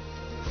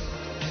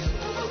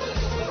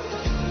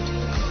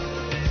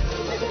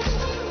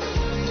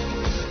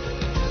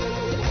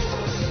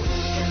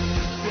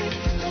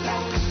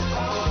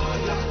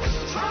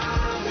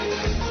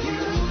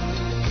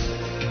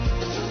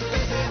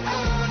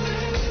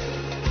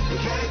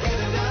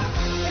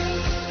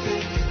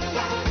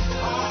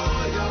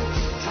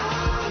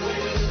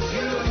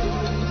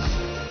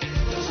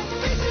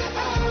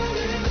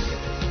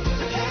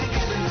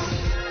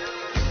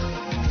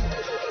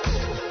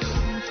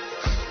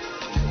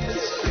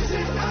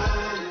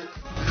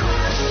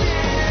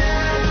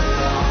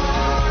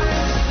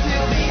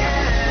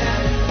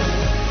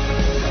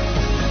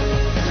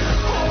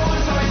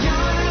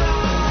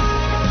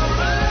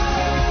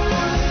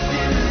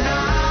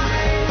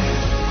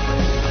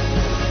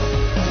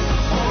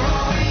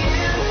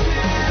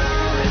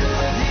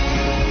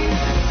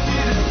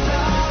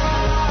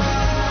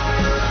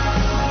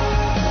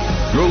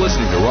 You're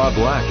listening to Rob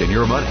Black and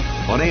Your Money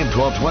on AM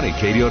 1220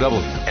 KDOW,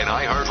 an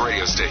iHeart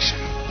radio station.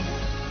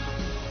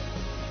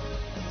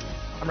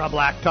 I'm Rob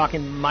Black,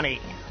 talking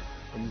money,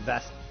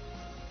 invest,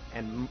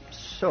 and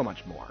so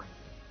much more.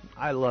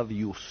 I love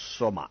you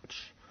so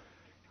much.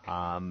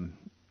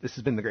 This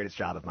has been the greatest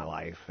job of my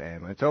life,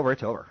 and when it's over,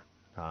 it's over.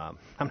 I'm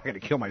not going to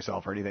kill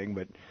myself or anything,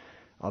 but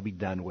I'll be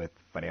done with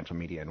financial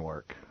media and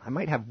work. I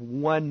might have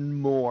one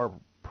more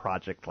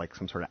project, like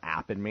some sort of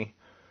app in me,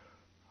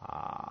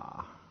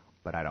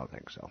 but I don't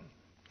think so.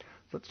 So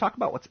let's talk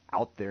about what's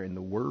out there in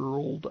the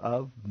world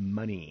of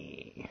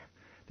money.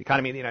 The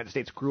economy in the United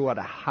States grew at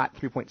a hot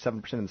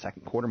 3.7% in the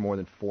second quarter, more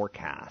than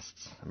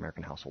forecasts.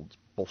 American households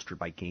bolstered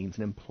by gains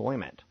in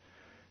employment.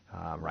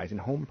 Rising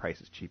home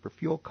prices, cheaper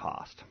fuel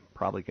cost,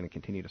 probably going to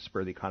continue to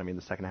spur the economy in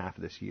the second half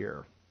of this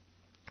year.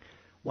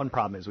 One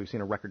problem is we've seen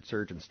a record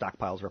surge in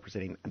stockpiles,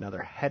 representing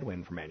another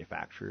headwind for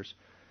manufacturers,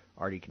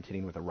 already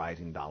continuing with a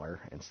rising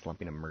dollar and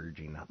slumping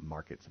emerging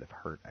markets that have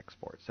hurt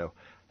exports. So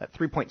that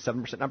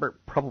 3.7% number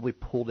probably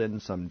pulled in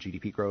some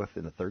GDP growth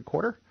in the third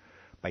quarter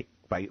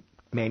by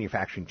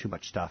manufacturing too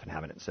much stuff and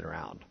having it sit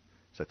around.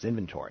 So it's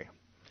inventory.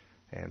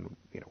 And,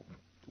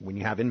 when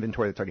you have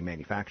inventory that's already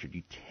manufactured,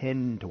 you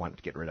tend to want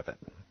to get rid of it,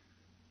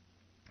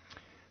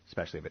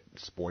 especially if it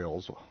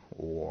spoils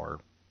or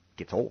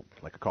gets old,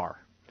 like a car.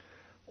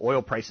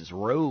 Oil prices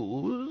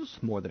rose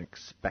more than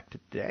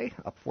expected today,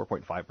 up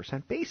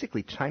 4.5%.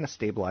 Basically, China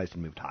stabilized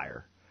and moved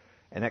higher,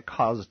 and that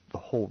caused the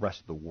whole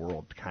rest of the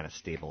world to kind of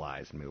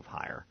stabilize and move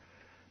higher.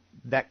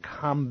 That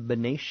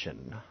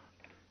combination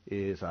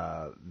is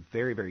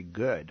very, very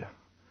good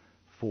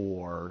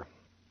for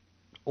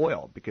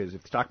oil, because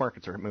if the stock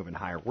markets are moving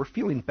higher, we're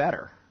feeling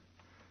better,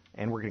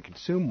 and we're going to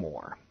consume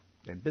more,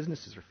 and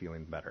businesses are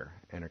feeling better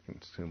and are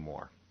consume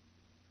more.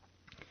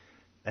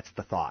 That's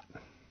the thought.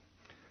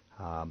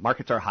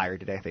 Markets are higher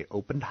today. They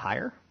opened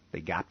higher. They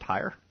gapped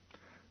higher.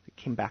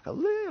 They came back a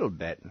little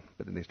bit,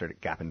 but then they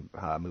started gapping,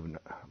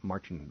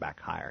 marching back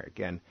higher.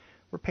 Again,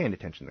 we're paying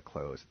attention to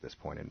close at this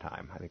point in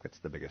time. I think that's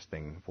the biggest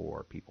thing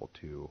for people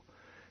to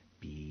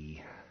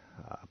be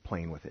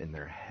playing with in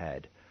their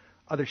head.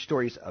 Other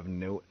stories of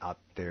note out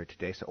there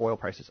today. So oil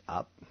prices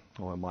up.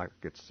 Oil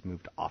markets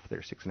moved off their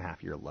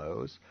 6.5-year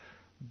lows,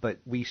 but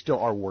we still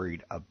are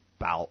worried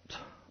about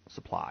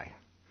supply.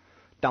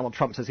 Donald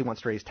Trump says he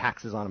wants to raise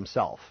taxes on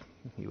himself.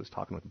 He was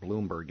talking with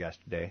Bloomberg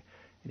yesterday,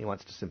 and he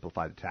wants to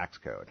simplify the tax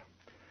code.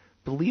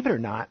 Believe it or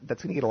not,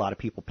 that's going to get a lot of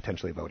people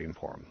potentially voting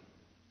for him.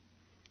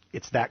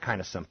 It's that kind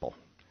of simple.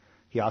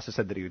 He also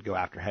said that he would go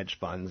after hedge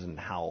funds and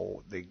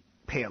how they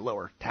pay a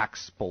lower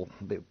taxable,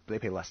 they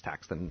pay less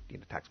tax than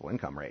taxable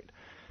income rate.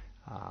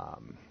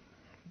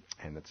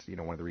 And that's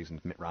one of the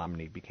reasons Mitt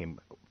Romney became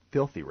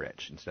filthy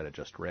rich instead of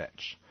just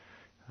rich,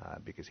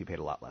 because he paid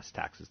a lot less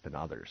taxes than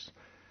others.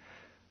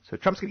 So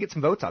Trump's going to get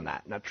some votes on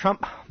that. Now,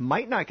 Trump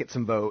might not get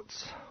some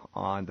votes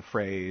on the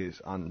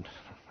phrase, on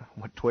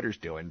what Twitter's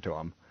doing to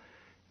him.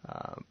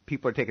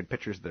 People are taking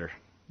pictures of their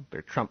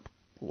Trump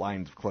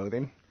lines of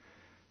clothing,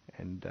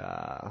 and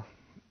they're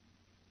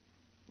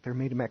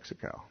made in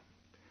Mexico.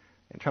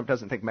 And Trump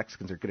doesn't think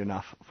Mexicans are good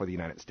enough for the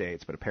United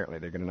States, but apparently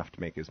they're good enough to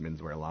make his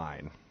menswear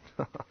line.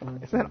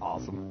 Isn't that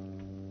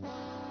awesome?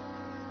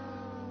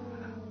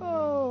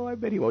 Oh, I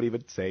bet he won't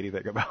even say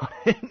anything about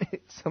it.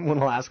 If someone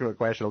will ask him a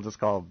question, he'll just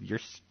call him, "You're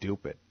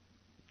stupid."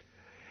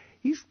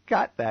 He's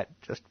got that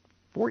just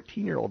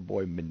 14-year-old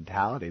boy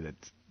mentality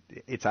that's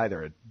it's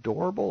either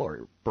adorable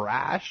or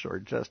brash or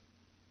just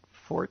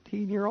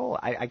 14-year-old.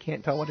 I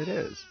can't tell what it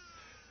is.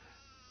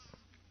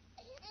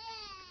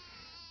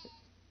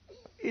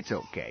 It's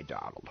okay,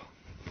 Donald.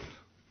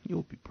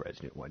 You'll be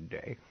president one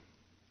day.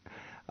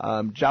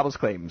 Jobless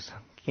claims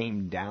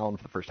came down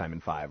for the first time in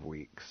 5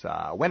 weeks.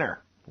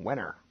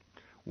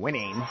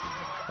 Winning.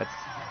 That's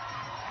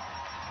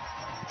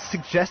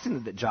suggesting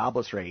that the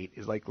jobless rate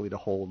is likely to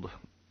hold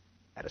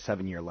at a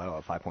 7-year low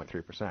of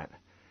 5.3%.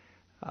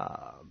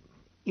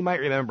 You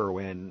might remember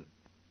when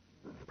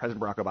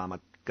President Barack Obama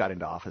got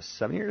into office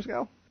 7 years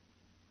ago.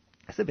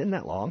 Has it been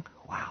that long?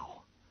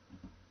 Wow.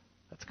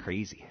 That's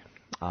crazy.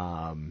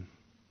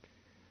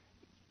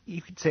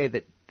 You could say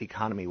that the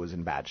economy was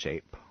in bad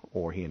shape,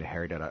 or he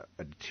inherited a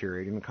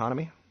deteriorating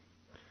economy,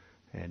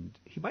 and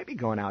he might be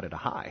going out at a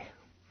high.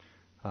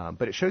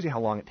 But it shows you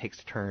how long it takes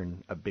to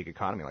turn a big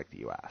economy like the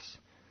U.S.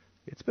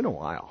 It's been a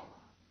while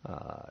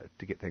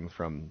to get things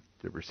from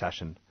the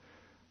recession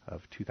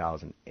of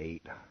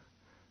 2008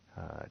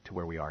 to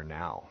where we are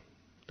now,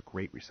 the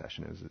Great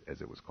Recession,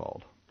 as it was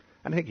called.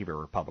 And I think if you're a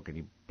Republican,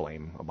 you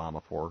blame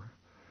Obama for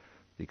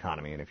the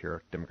economy, and if you're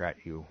a Democrat,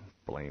 you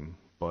blame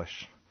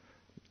Bush.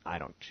 I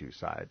don't choose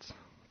sides.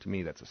 To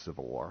me, that's a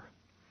civil war,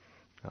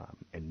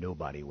 and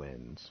nobody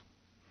wins.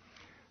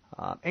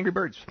 Angry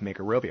Birds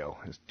maker Rovio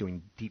is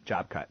doing deep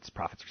job cuts.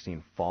 Profits are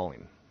seen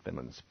falling.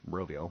 Finland's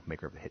Rovio,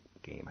 maker of the hit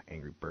game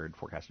Angry Bird,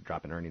 forecast to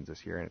drop in earnings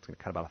this year, and it's going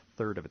to cut about a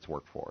third of its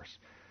workforce.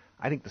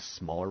 I think the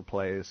smaller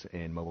plays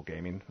in mobile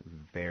gaming,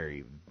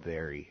 very,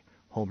 very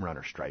home run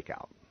or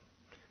strikeout.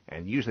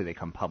 And usually they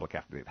come public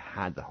after they've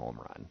had the home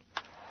run.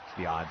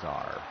 The odds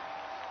are,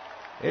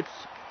 it's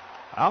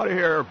out of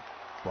here.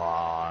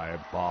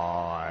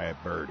 Bye,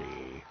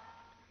 birdie.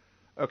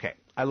 Okay,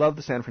 I love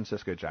the San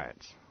Francisco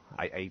Giants.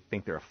 I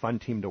think they're a fun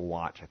team to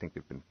watch. I think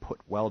they've been put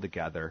well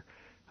together.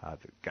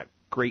 They've got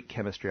great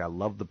chemistry. I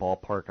love the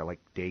ballpark. I like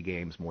day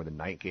games more than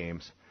night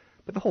games.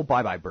 But the whole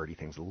bye-bye birdie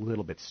thing's a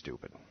little bit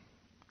stupid.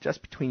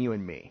 Just between you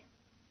and me.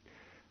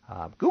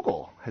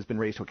 Google has been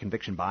raised to a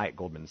conviction buy at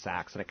Goldman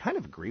Sachs, and I kind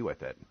of agree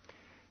with it.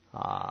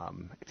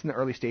 It's in the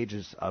early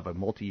stages of a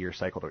multi-year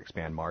cycle to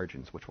expand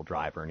margins, which will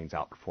drive earnings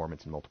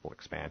outperformance and multiple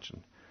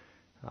expansion.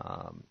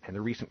 And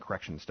the recent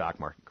correction in the stock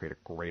market created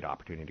a great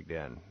opportunity to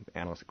get in.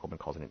 Analyst at Goldman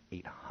calls it an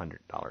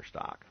 $800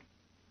 stock.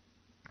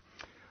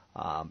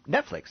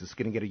 Netflix is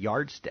going to get a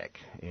yardstick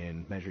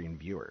in measuring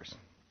viewers.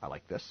 I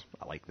like this.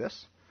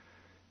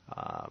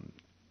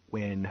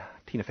 When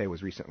Tina Fey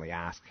was recently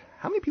asked,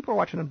 how many people are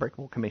watching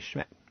Unbreakable Kimmy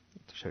Schmidt?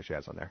 It's a show she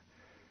has on there.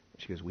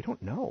 She goes, we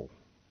don't know.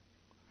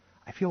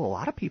 I feel a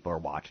lot of people are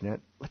watching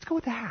it. Let's go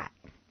with that.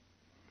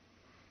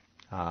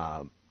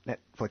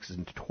 Netflix is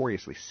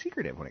notoriously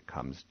secretive when it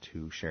comes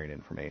to sharing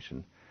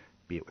information,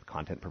 be it with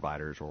content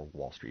providers or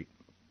Wall Street.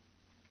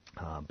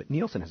 But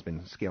Nielsen has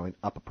been scaling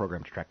up a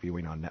program to track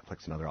viewing on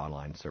Netflix and other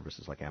online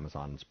services like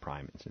Amazon's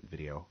Prime Instant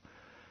Video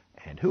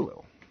and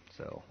Hulu.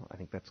 So I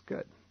think that's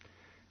good.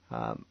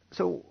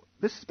 So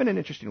this has been an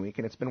interesting week,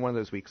 and it's been one of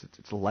those weeks,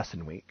 it's a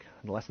lesson week.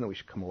 And the lesson that we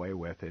should come away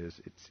with is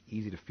it's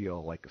easy to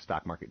feel like a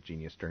stock market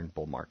genius during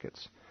bull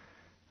markets.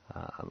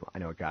 I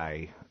know a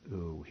guy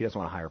who, he doesn't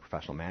want to hire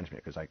professional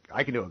management because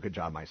I can do a good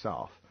job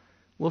myself.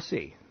 We'll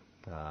see.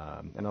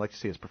 And I like to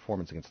see his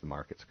performance against the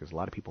markets because a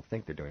lot of people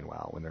think they're doing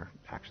well when they're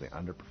actually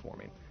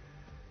underperforming.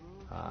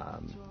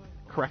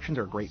 Corrections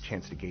are a great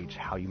chance to gauge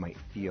how you might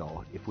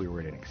feel if we were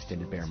in an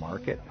extended bear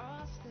market.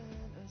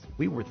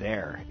 We were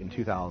there in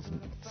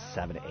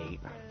 2007-8.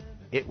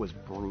 It was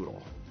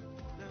brutal.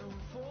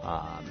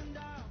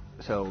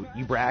 So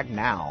you brag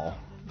now,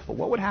 but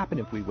what would happen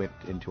if we went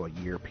into a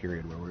year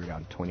period where we were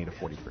down 20 to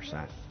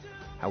 40%?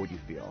 How would you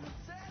feel?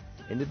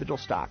 Individual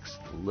stocks,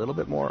 a little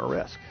bit more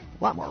risk,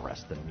 a lot more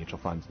risk than mutual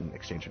funds and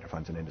exchange-traded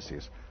funds and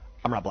indices.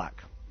 I'm Rob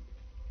Black.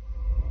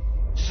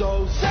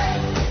 So say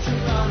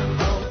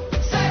Geronimo,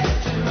 say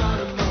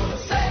Geronimo,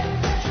 say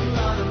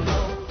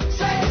Geronimo,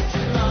 say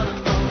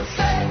Geronimo,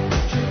 say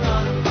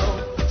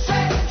Geronimo,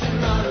 say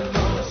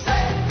Geronimo,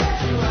 say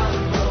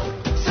Geronimo,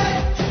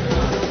 say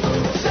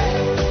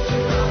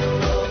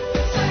Geronimo, say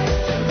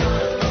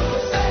Geronimo,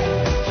 say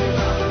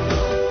Geronimo,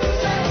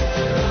 say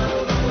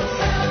Geronimo,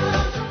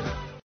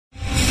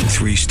 say.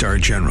 3-star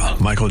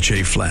General Michael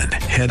J. Flynn,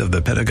 head of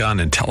the Pentagon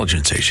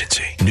Intelligence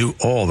Agency, knew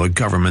all the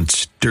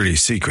government's dirty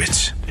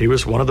secrets. He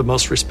was one of the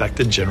most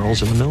respected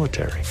generals in the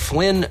military.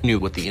 Flynn knew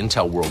what the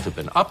intel world had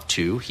been up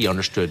to. He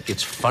understood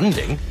its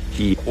funding.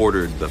 He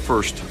ordered the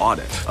first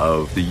audit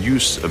of the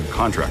use of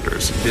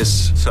contractors.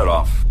 This set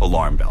off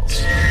alarm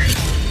bells.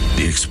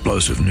 The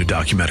explosive new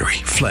documentary,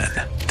 Flynn,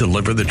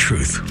 Deliver the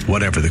Truth,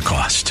 Whatever the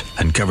Cost,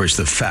 uncovers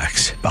the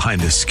facts behind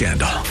this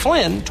scandal.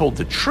 Flynn told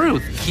the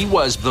truth. He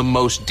was the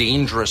most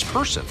dangerous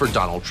person for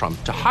Donald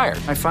Trump to hire.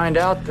 I find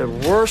out the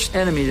worst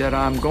enemy that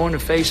I'm going to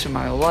face in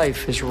my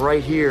life is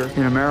right here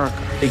in America.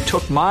 They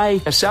took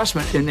my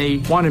assessment and they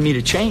wanted me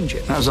to change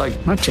it. And I was like,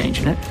 I'm not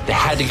changing it. They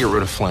had to get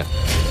rid of Flynn.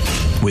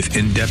 With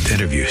in-depth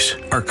interviews,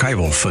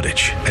 archival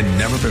footage, and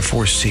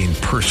never-before-seen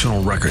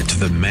personal records of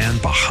the man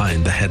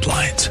behind the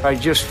headlines. I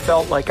just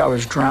felt like I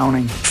was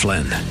drowning.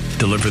 Flynn,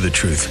 Deliver the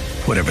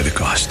Truth, Whatever the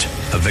Cost.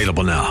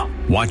 Available now.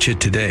 Watch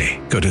it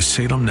today. Go to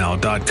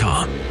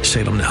salemnow.com.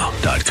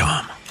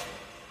 salemnow.com.